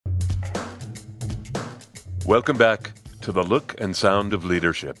Welcome back to The Look and Sound of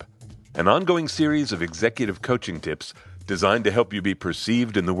Leadership, an ongoing series of executive coaching tips designed to help you be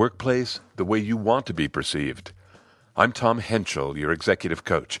perceived in the workplace the way you want to be perceived. I'm Tom Henschel, your executive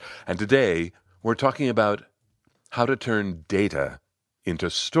coach, and today we're talking about how to turn data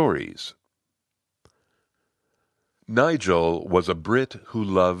into stories. Nigel was a Brit who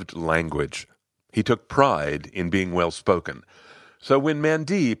loved language. He took pride in being well-spoken. So when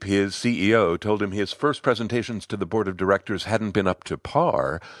Mandeep, his CEO, told him his first presentations to the board of directors hadn't been up to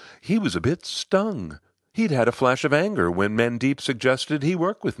par, he was a bit stung. He'd had a flash of anger when Mandeep suggested he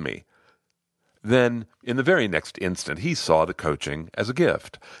work with me. Then, in the very next instant, he saw the coaching as a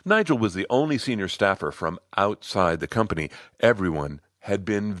gift. Nigel was the only senior staffer from outside the company. Everyone had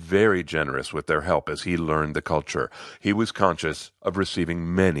been very generous with their help as he learned the culture. He was conscious of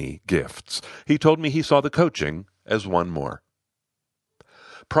receiving many gifts. He told me he saw the coaching as one more.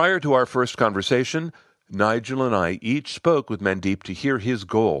 Prior to our first conversation, Nigel and I each spoke with Mandeep to hear his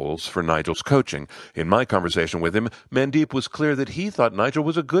goals for Nigel's coaching. In my conversation with him, Mandeep was clear that he thought Nigel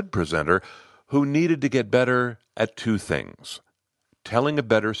was a good presenter who needed to get better at two things: telling a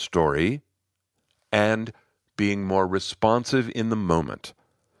better story and being more responsive in the moment.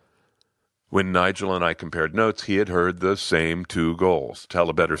 When Nigel and I compared notes, he had heard the same two goals: tell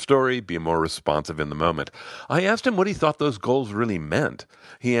a better story, be more responsive in the moment. I asked him what he thought those goals really meant.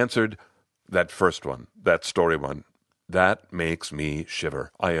 He answered, that first one, that story one, that makes me shiver.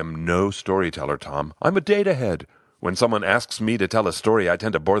 I am no storyteller, Tom. I'm a data head. When someone asks me to tell a story, I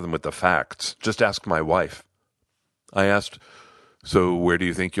tend to bore them with the facts. Just ask my wife. I asked, so where do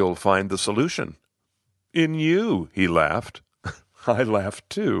you think you'll find the solution? In you, he laughed. I laughed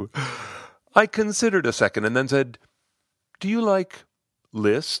too. I considered a second and then said, do you like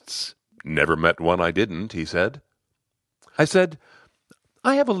lists? Never met one I didn't, he said. I said,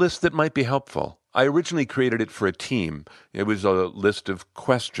 I have a list that might be helpful. I originally created it for a team. It was a list of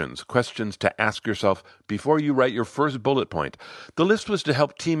questions to ask yourself before you write your first bullet point. The list was to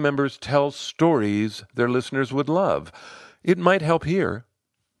help team members tell stories their listeners would love. It might help here.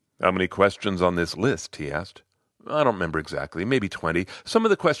 How many questions on this list? He asked. I don't remember exactly, maybe 20. Some of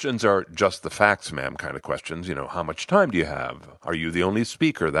the questions are just the facts, ma'am kind of questions. How much time do you have? Are you the only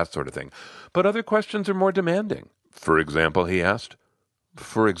speaker? That sort of thing. But other questions are more demanding. For example, he asked.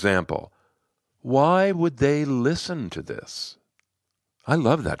 For example, why would they listen to this? I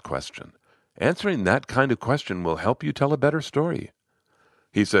love that question. Answering that kind of question will help you tell a better story.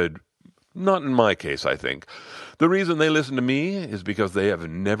 He said, not in my case, I think. The reason they listen to me is because they have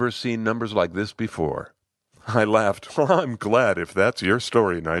never seen numbers like this before. I laughed. Well, I'm glad if that's your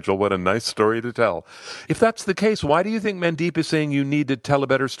story, Nigel. What a nice story to tell. If that's the case, why do you think Mandeep is saying you need to tell a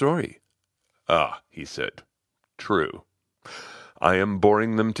better story? Ah, he said. True. I am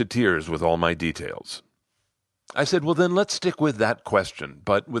boring them to tears with all my details. I said, well, then let's stick with that question,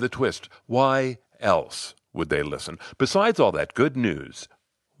 but with a twist. Why else would they listen? Besides all that good news,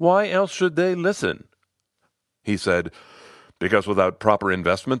 why else should they listen? He said, because without proper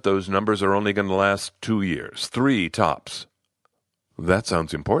investment, those numbers are only going to last 2 years, 3 tops. That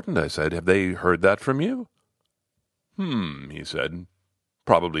sounds important, I said. Have they heard that from you? He said.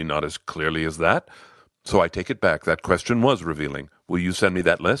 Probably not as clearly as that. So I take it back. That question was revealing. Will you send me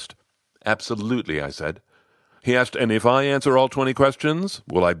that list? Absolutely, I said. He asked, and if I answer all 20 questions,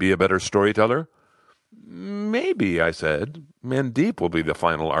 will I be a better storyteller? Maybe, I said. Mandeep will be the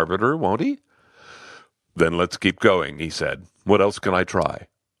final arbiter, won't he? Then let's keep going, he said. What else can I try?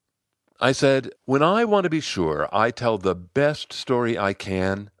 I said, when I want to be sure I tell the best story I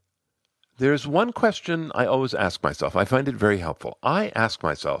can, there's one question I always ask myself. I find it very helpful. I ask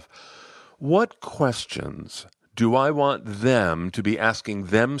myself, what questions do I want them to be asking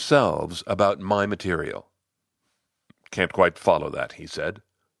themselves about my material? Can't quite follow that, he said.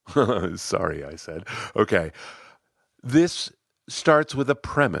 Sorry, I said. Okay. This starts with a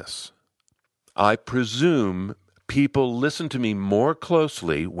premise. I presume people listen to me more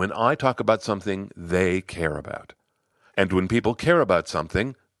closely when I talk about something they care about. And when people care about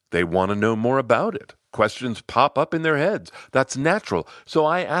something, they want to know more about it. Questions pop up in their heads. That's natural. So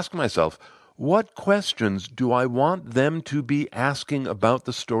I ask myself, what questions do I want them to be asking about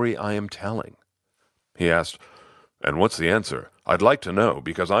the story I am telling? He asked, and what's the answer? I'd like to know,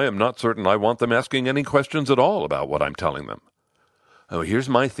 because I am not certain I want them asking any questions at all about what I'm telling them. Oh, here's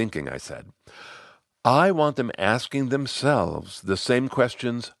my thinking, I said. I want them asking themselves the same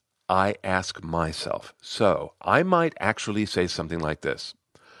questions I ask myself. So I might actually say something like this.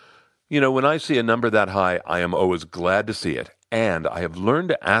 When I see a number that high, I am always glad to see it. And I have learned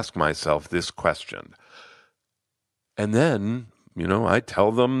to ask myself this question. And then, I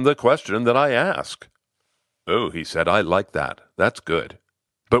tell them the question that I ask. Oh, he said, I like that. That's good.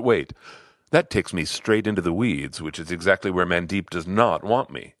 But wait, that takes me straight into the weeds, which is exactly where Mandeep does not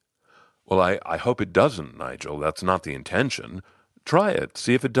want me. Well, I hope it doesn't, Nigel. That's not the intention. Try it.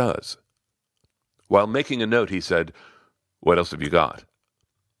 See if it does. While making a note, he said, What else have you got?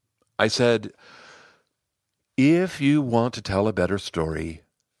 I said, If you want to tell a better story,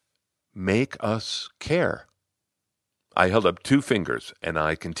 make us care. I held up 2 fingers, and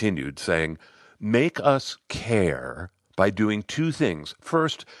I continued, saying, Make us care by doing 2 things.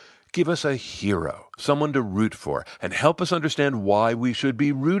 First, give us a hero, someone to root for, and help us understand why we should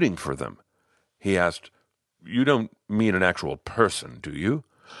be rooting for them. He asked, You don't mean an actual person, do you?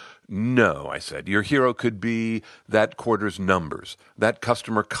 No, I said. Your hero could be that quarter's numbers, that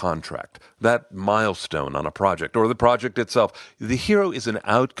customer contract, that milestone on a project, or the project itself. The hero is an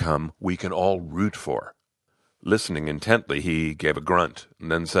outcome we can all root for. Listening intently, he gave a grunt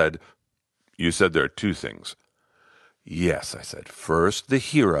and then said, You said there are 2 things. Yes, I said. First, the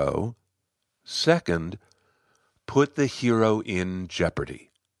hero. Second, put the hero in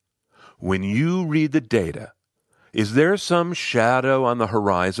jeopardy. When you read the data, is there some shadow on the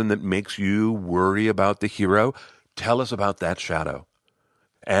horizon that makes you worry about the hero? Tell us about that shadow.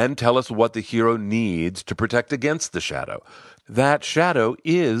 And tell us what the hero needs to protect against the shadow. That shadow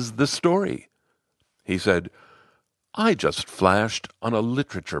is the story. He said, I just flashed on a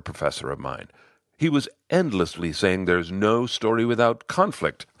literature professor of mine. He was endlessly saying there's no story without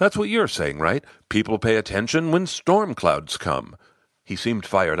conflict. That's what you're saying, right? People pay attention when storm clouds come. He seemed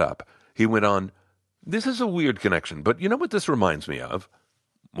fired up. He went on, This is a weird connection, but you know what this reminds me of?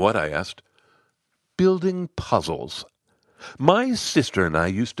 What? I asked. Building puzzles. My sister and I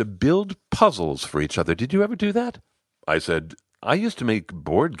used to build puzzles for each other. Did you ever do that? I said, I used to make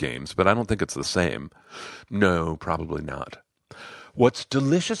board games, but I don't think it's the same. No, probably not. What's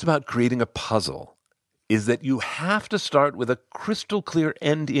delicious about creating a puzzle is that you have to start with a crystal clear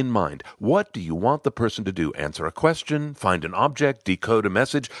end in mind. What do you want the person to do? Answer a question, find an object, decode a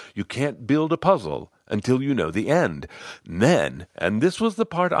message. You can't build a puzzle until you know the end. Then, and this was the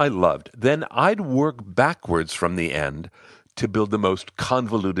part I loved, then I'd work backwards from the end to build the most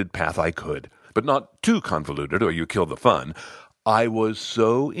convoluted path I could. But not too convoluted or you kill the fun. I was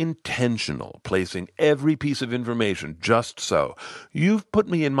so intentional, placing every piece of information just so. You've put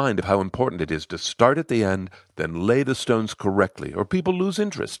me in mind of how important it is to start at the end, then lay the stones correctly, or people lose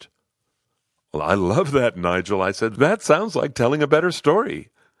interest. Well, I love that, Nigel, I said. That sounds like telling a better story.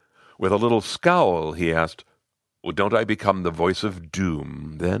 With a little scowl, he asked, Well, don't I become the voice of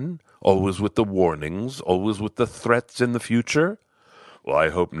doom, then? Always with the warnings, always with the threats in the future? Well, I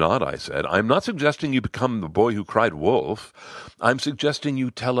hope not, I said. I'm not suggesting you become the boy who cried wolf. I'm suggesting you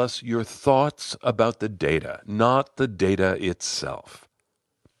tell us your thoughts about the data, not the data itself.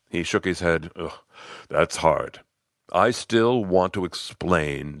 He shook his head. Ugh, that's hard. I still want to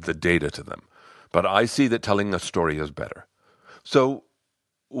explain the data to them, but I see that telling a story is better. So,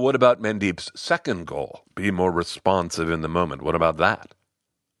 what about Mandeep's second goal? Be more responsive in the moment. What about that?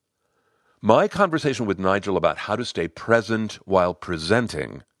 My conversation with Nigel about how to stay present while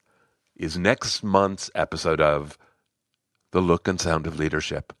presenting is next month's episode of The Look and Sound of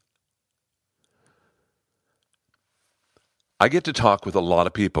Leadership. I get to talk with a lot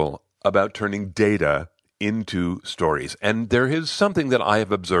of people about turning data into stories, and there is something that I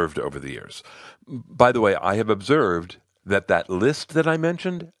have observed over the years. By the way, I have observed that list that I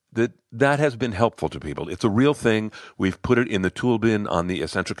mentioned, that has been helpful to people. It's a real thing. We've put it in the tool bin on the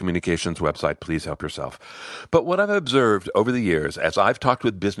Essential Communications website. Please help yourself. But what I've observed over the years, as I've talked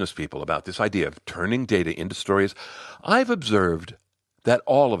with business people about this idea of turning data into stories, I've observed that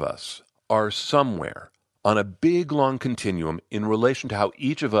all of us are somewhere on a big, long continuum in relation to how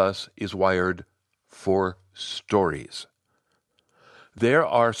each of us is wired for stories. There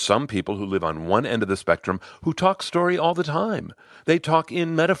are some people who live on one end of the spectrum who talk story all the time. They talk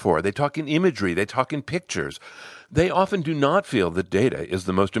in metaphor, they talk in imagery, they talk in pictures. They often do not feel that data is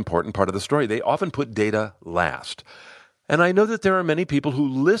the most important part of the story. They often put data last. And I know that there are many people who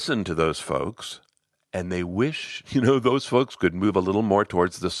listen to those folks and they wish, those folks could move a little more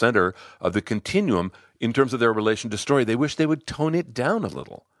towards the center of the continuum in terms of their relation to story. They wish they would tone it down a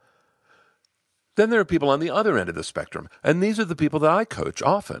little. Then there are people on the other end of the spectrum, and these are the people that I coach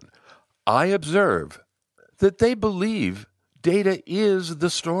often. I observe that they believe data is the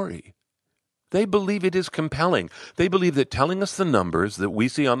story. They believe it is compelling. They believe that telling us the numbers that we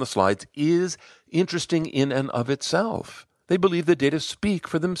see on the slides is interesting in and of itself. They believe the data speak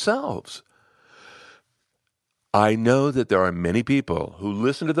for themselves. I know that there are many people who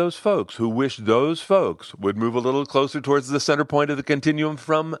listen to those folks who wish those folks would move a little closer towards the center point of the continuum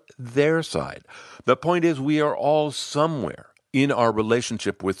from their side. The point is, we are all somewhere in our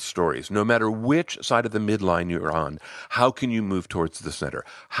relationship with stories. No matter which side of the midline you're on, how can you move towards the center?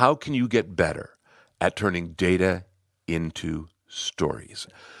 How can you get better at turning data into stories?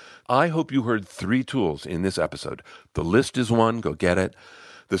 I hope you heard 3 tools in this episode. The list is one, go get it.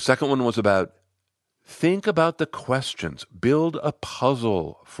 The second one was about think about the questions. Build a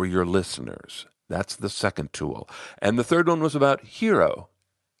puzzle for your listeners. That's the second tool. And the third one was about hero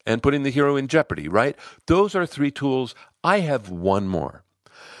and putting the hero in jeopardy, right? Those are 3 tools. I have one more.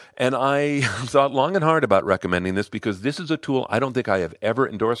 And I thought long and hard about recommending this because this is a tool I don't think I have ever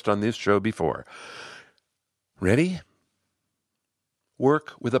endorsed on this show before. Ready?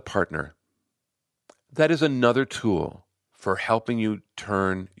 Work with a partner. That is another tool for helping you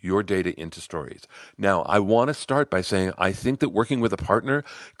turn your data into stories. Now, I want to start by saying I think that working with a partner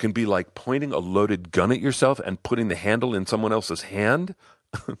can be like pointing a loaded gun at yourself and putting the handle in someone else's hand.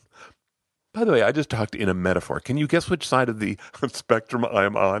 By the way, I just talked in a metaphor. Can you guess which side of the spectrum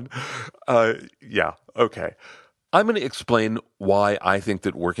I'm on? Yeah, okay. I'm going to explain why I think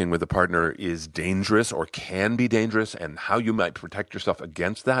that working with a partner is dangerous or can be dangerous and how you might protect yourself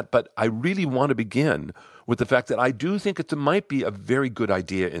against that. But I really want to begin with the fact that I do think it might be a very good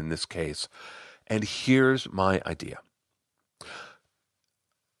idea in this case. And here's my idea.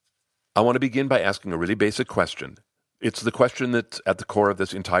 I want to begin by asking a really basic question. It's the question that's at the core of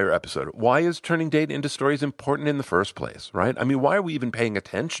this entire episode. Why is turning data into stories important in the first place, right? I mean, why are we even paying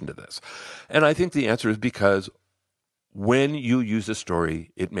attention to this? And I think the answer is because when you use a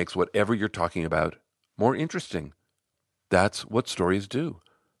story, it makes whatever you're talking about more interesting. That's what stories do.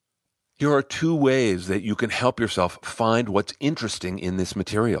 Here are 2 ways that you can help yourself find what's interesting in this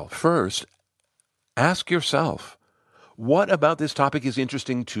material. First, ask yourself, what about this topic is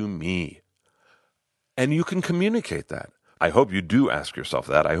interesting to me? And you can communicate that. I hope you do ask yourself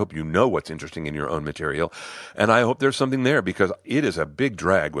that. I hope you know what's interesting in your own material. And I hope there's something there because it is a big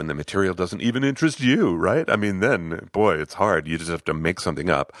drag when the material doesn't even interest you, right? I mean, then, boy, it's hard. You just have to make something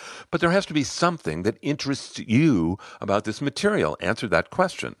up. But there has to be something that interests you about this material. Answer that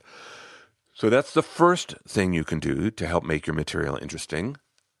question. So that's the first thing you can do to help make your material interesting.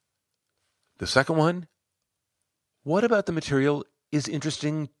 The second one, what about the material is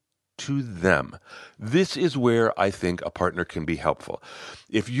interesting to them? This is where I think a partner can be helpful.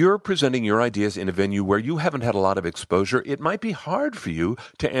 If you're presenting your ideas in a venue where you haven't had a lot of exposure, it might be hard for you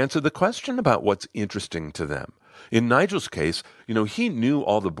to answer the question about what's interesting to them. In Nigel's case, he knew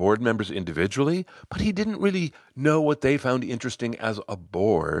all the board members individually, but he didn't really know what they found interesting as a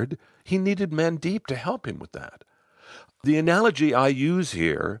board. He needed Mandeep to help him with that. The analogy I use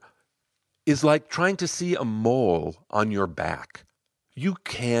here is like trying to see a mole on your back. You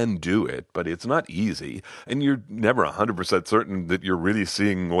can do it, but it's not easy, and you're never 100% certain that you're really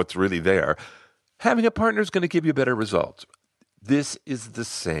seeing what's really there. Having a partner is going to give you better results. This is the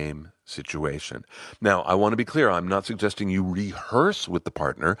same situation. Now, I want to be clear. I'm not suggesting you rehearse with the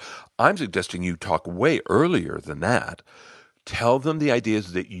partner. I'm suggesting you talk way earlier than that. Tell them the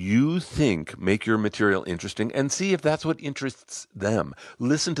ideas that you think make your material interesting and see if that's what interests them.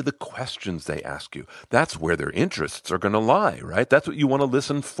 Listen to the questions they ask you. That's where their interests are going to lie, right? That's what you want to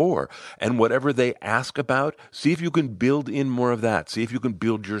listen for. And whatever they ask about, see if you can build in more of that. See if you can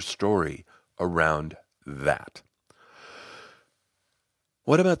build your story around that.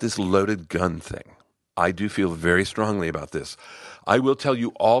 What about this loaded gun thing? I do feel very strongly about this. I will tell you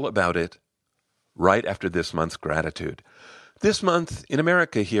all about it right after this month's gratitude. This month in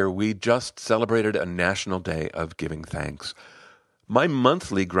America here, we just celebrated a National Day of Giving Thanks. My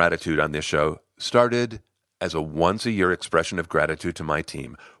monthly gratitude on this show started as a once-a-year expression of gratitude to my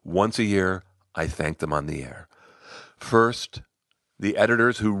team. Once a year, I thank them on the air. First, the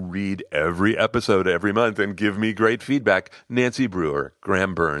editors who read every episode every month and give me great feedback. Nancy Brewer,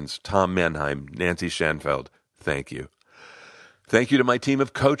 Graham Burns, Tom Mannheim, Nancy Schanfeld, thank you. Thank you to my team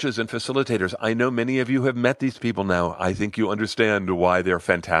of coaches and facilitators. I know many of you have met these people now. I think you understand why they're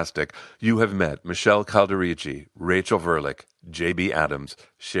fantastic. You have met Michelle Calderici, Rachel Verlick, J.B. Adams,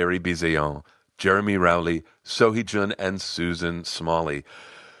 Sherry Bizayon, Jeremy Rowley, Sohee Jun, and Susan Smalley.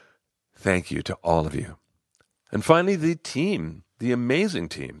 Thank you to all of you. And finally, the team, the amazing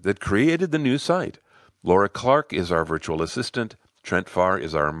team that created the new site. Laura Clark is our virtual assistant. Trent Farr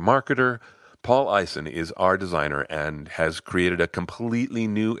is our marketer. Paul Eisen is our designer and has created a completely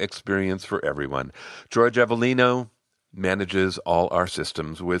new experience for everyone. George Avellino manages all our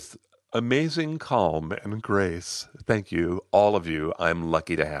systems with amazing calm and grace. Thank you, all of you. I'm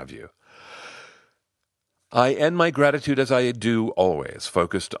lucky to have you. I end my gratitude as I do always,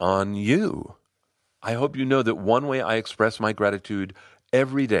 focused on you. I hope you know that one way I express my gratitude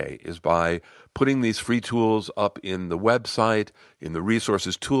every day is by putting these free tools up in the website, in the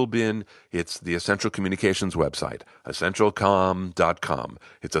resources tool bin. It's the Essential Communications website, essentialcomm.com.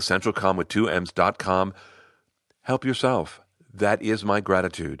 It's essentialcomm with 2 M's.com. Help yourself. That is my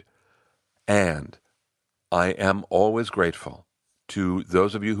gratitude. And I am always grateful to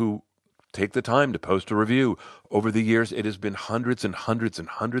those of you who take the time to post a review. Over the years, it has been hundreds and hundreds and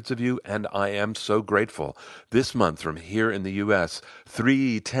hundreds of you, and I am so grateful. This month from here in the U.S.,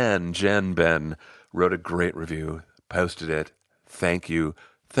 310 Jen Ben wrote a great review, posted it. Thank you.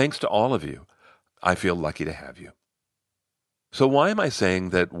 Thanks to all of you. I feel lucky to have you. So why am I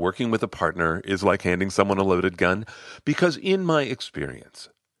saying that working with a partner is like handing someone a loaded gun? Because in my experience,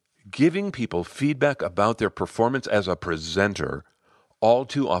 giving people feedback about their performance as a presenter all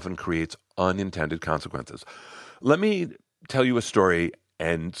too often creates unintended consequences. Let me tell you a story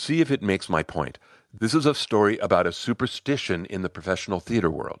and see if it makes my point. This is a story about a superstition in the professional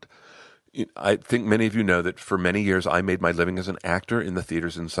theater world. I think many of you know that for many years I made my living as an actor in the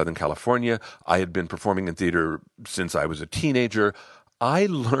theaters in Southern California. I had been performing in theater since I was a teenager. I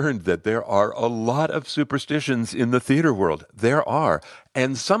learned that there are a lot of superstitions in the theater world. There are.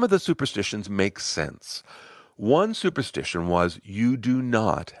 And some of the superstitions make sense. One superstition was you do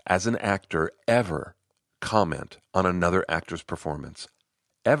not, as an actor, ever comment on another actor's performance.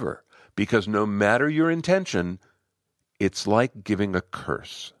 Ever. Because no matter your intention, it's like giving a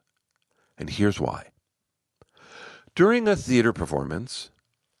curse. And here's why. During a theater performance,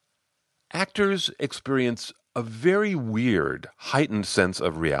 actors experience a very weird, heightened sense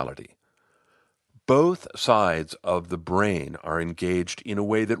of reality. Both sides of the brain are engaged in a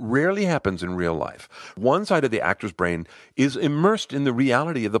way that rarely happens in real life. One side of the actor's brain is immersed in the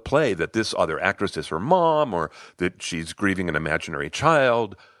reality of the play, that this other actress is her mom or that she's grieving an imaginary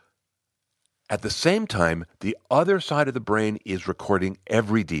child. At the same time, the other side of the brain is recording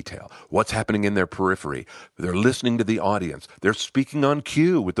every detail. What's happening in their periphery. They're listening to the audience. They're speaking on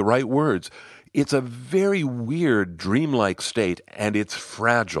cue with the right words. It's a very weird, dreamlike state, and it's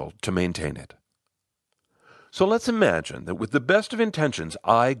fragile to maintain it. So let's imagine that with the best of intentions,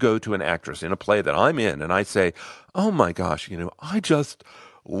 I go to an actress in a play that I'm in and I say, oh my gosh, I just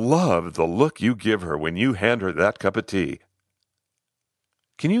love the look you give her when you hand her that cup of tea.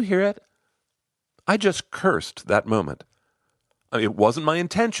 Can you hear it? I just cursed that moment. It wasn't my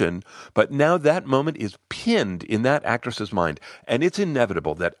intention, but now that moment is pinned in that actress's mind, and it's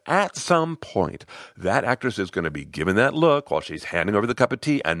inevitable that at some point, that actress is going to be given that look while she's handing over the cup of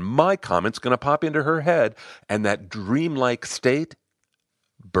tea, and my comment's going to pop into her head, and that dreamlike state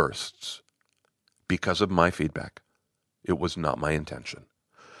bursts because of my feedback. It was not my intention.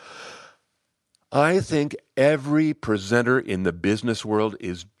 I think every presenter in the business world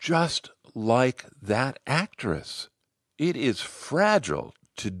is just like that actress. It is fragile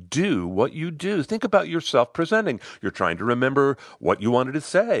to do what you do. Think about yourself presenting. You're trying to remember what you wanted to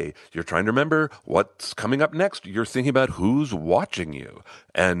say. You're trying to remember what's coming up next. You're thinking about who's watching you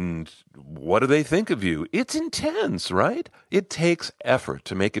and what do they think of you. It's intense, right? It takes effort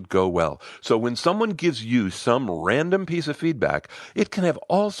to make it go well. So when someone gives you some random piece of feedback, it can have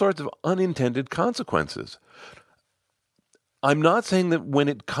all sorts of unintended consequences. I'm not saying that when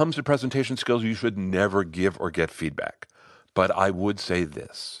it comes to presentation skills, you should never give or get feedback. But I would say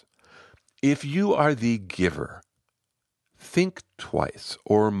this. If you are the giver, think twice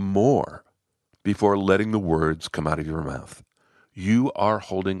or more before letting the words come out of your mouth. You are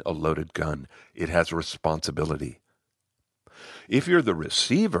holding a loaded gun. It has a responsibility. If you're the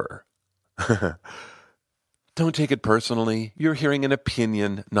receiver, don't take it personally. You're hearing an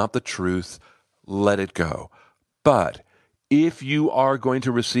opinion, not the truth. Let it go. But if you are going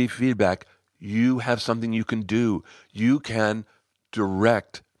to receive feedback, you have something you can do. You can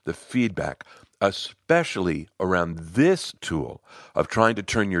direct the feedback, especially around this tool of trying to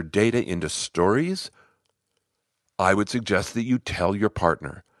turn your data into stories. I would suggest that you tell your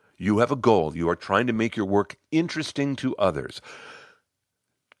partner. You have a goal. You are trying to make your work interesting to others.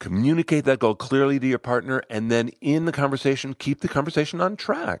 Communicate that goal clearly to your partner, and then in the conversation, keep the conversation on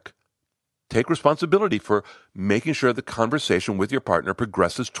track. Take responsibility for making sure the conversation with your partner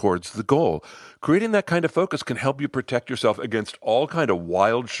progresses towards the goal. Creating that kind of focus can help you protect yourself against all kind of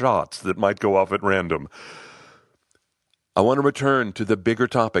wild shots that might go off at random. I want to return to the bigger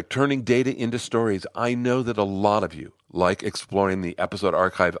topic, turning data into stories. I know that a lot of you like exploring the episode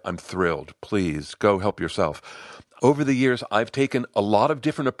archive. I'm thrilled. Please go help yourself. Over the years, I've taken a lot of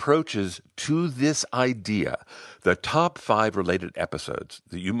different approaches to this idea. The top 5 related episodes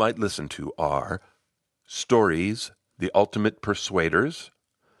that you might listen to are Stories, the Ultimate Persuaders,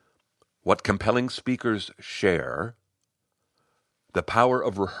 What Compelling Speakers Share, The Power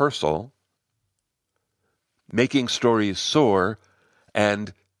of Rehearsal, Making Stories Soar,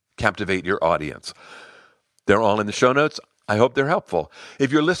 and Captivate Your Audience. They're all in the show notes. I hope they're helpful.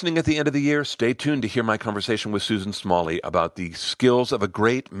 If you're listening at the end of the year, stay tuned to hear my conversation with Susan Smalley about the Skills of a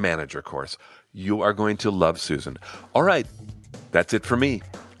Great Manager course. You are going to love Susan. All right, that's it for me.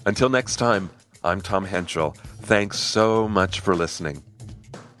 Until next time, I'm Tom Henschel. Thanks so much for listening.